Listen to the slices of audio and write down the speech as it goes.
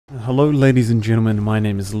Hello ladies and gentlemen, my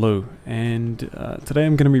name is Lou, and today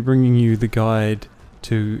I'm going to be bringing you the guide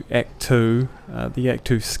to Act 2, the Act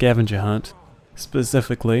 2 scavenger hunt,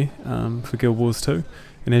 specifically for Guild Wars 2.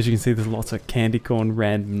 And as you can see, there's lots of candy corn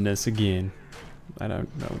randomness again. I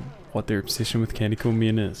don't know what their obsession with candy corn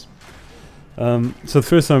men is. So the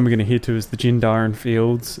first one we're going to head to is the Gendaran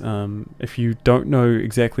Fields. If you don't know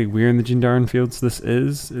exactly where in the Gendaran Fields this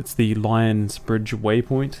is, it's the Lion's Bridge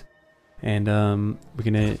waypoint. And we're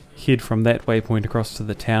going to head from that waypoint across to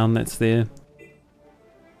the town that's there.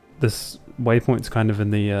 This waypoint's kind of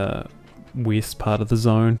in the west part of the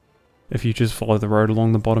zone. If you just follow the road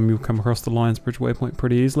along the bottom, you'll come across the Lion's Bridge waypoint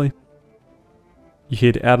pretty easily. You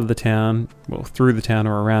head out of the town, well, through the town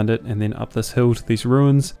or around it, and then up this hill to these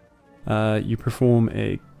ruins. You perform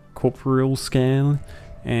a corporeal scan,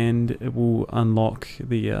 and it will unlock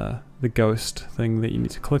the ghost thing that you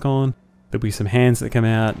need to click on. There'll be some hands that come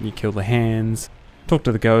out, and you kill the hands. Talk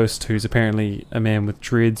to the ghost, who's apparently a man with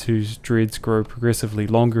dreads, whose dreads grow progressively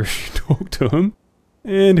longer as you talk to him,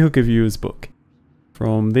 and he'll give you his book.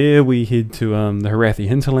 From there we head to the Harathi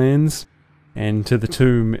hinterlands, and to the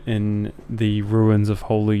tomb in the ruins of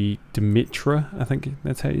Holy Demetra, I think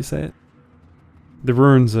that's how you say it. The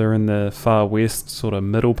ruins are in the far west, sort of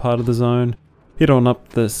middle part of the zone. Head on up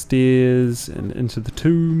the stairs and into the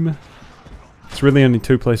tomb. It's really only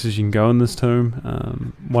two places you can go in this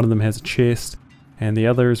tomb. One of them has a chest, and the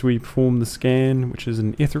other is where you perform the scan, which is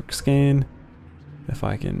an etheric scan. If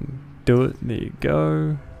I can do it, there you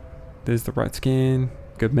go. There's the right scan,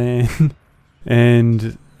 good man.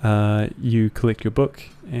 And you collect your book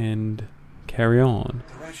and carry on.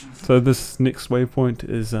 So this next waypoint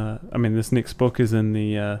is, this next book is in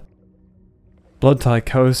the Bloodtie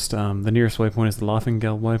Coast. The nearest waypoint is the Laughing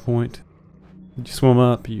Gal waypoint. You swim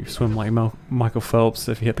up, you swim like Michael Phelps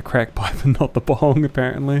if you hit the crack pipe and not the bong,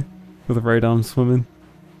 apparently, with a radar swimming.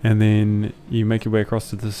 And then you make your way across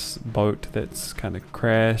to this boat that's kind of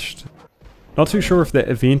crashed. Not too sure if that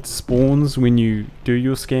event spawns when you do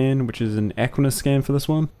your scan, which is an Aquanus scan for this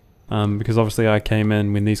one. Because obviously I came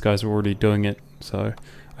in when these guys were already doing it, so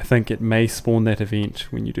I think it may spawn that event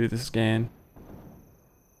when you do the scan.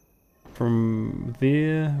 From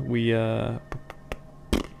there, we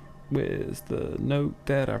where's the note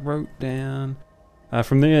that I wrote down?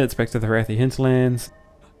 From there, it's back to the Harathi hinterlands.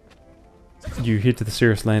 You head to the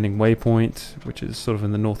Cirrus Landing waypoint, which is sort of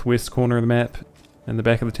in the northwest corner of the map. In the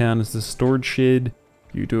back of the town is the storage shed.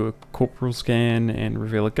 You do a corporal scan and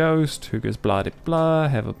reveal a ghost who goes blah de blah,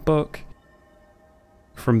 have a book.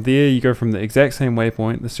 From there, you go from the exact same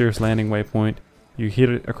waypoint, the Cirrus Landing waypoint. You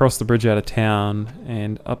head across the bridge out of town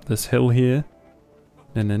and up this hill here.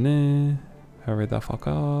 Hurry the fuck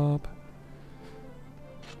up.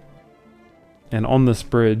 And on this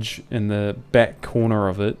bridge, in the back corner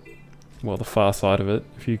of it, well, the far side of it,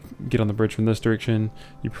 if you get on the bridge from this direction,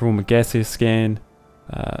 you perform a gaseous scan.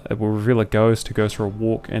 It will reveal a ghost who goes for a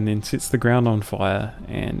walk and then sets the ground on fire,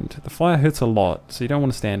 and the fire hurts a lot, so you don't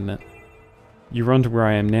want to stand in it. You run to where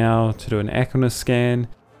I am now to do an Aquanus scan,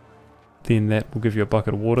 then that will give you a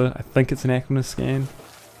bucket of water. I think it's an Aquanus scan,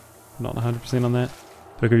 I'm not 100% on that.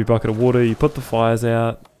 So it'll give you a bucket of water, you put the fires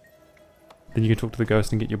out, then you can talk to the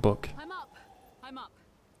ghost and get your book. I'm up.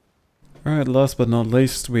 Alright, last but not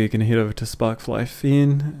least, we're going to head over to Sparkfly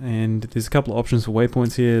Fen, and there's a couple of options for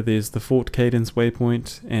waypoints here. There's the Fort Cadence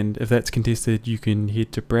waypoint, and if that's contested, you can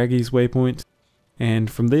head to Braggy's waypoint.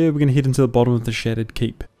 And from there, we're going to head into the bottom of the Shattered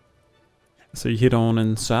Keep. So you head on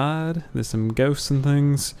inside, there's some ghosts and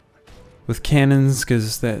things, with cannons,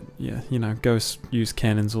 because that, yeah, you know, ghosts use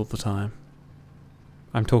cannons all the time.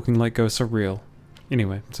 I'm talking like ghosts are real.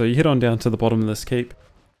 Anyway, so you head on down to the bottom of this keep.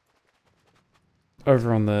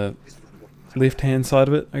 Over on the left hand side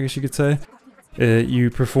of it, I guess you could say, you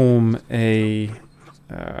perform a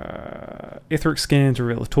etheric scan to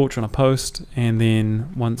reveal a torch on a post, and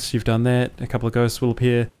then once you've done that, a couple of ghosts will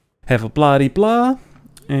appear, have a blah-de blah,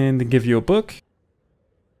 and then give you a book.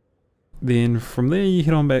 Then from there you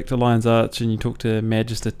head on back to Lion's Arch and you talk to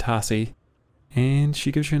Magister Tarsi, and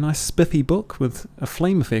she gives you a nice spiffy book with a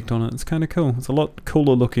flame effect on it. It's kind of cool. It's a lot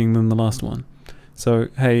cooler looking than the last one. So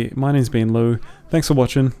hey, my name's been Lou. Thanks for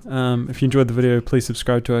watching. If you enjoyed the video, please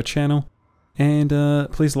subscribe to our channel, and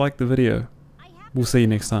please like the video. We'll see you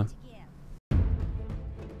next time.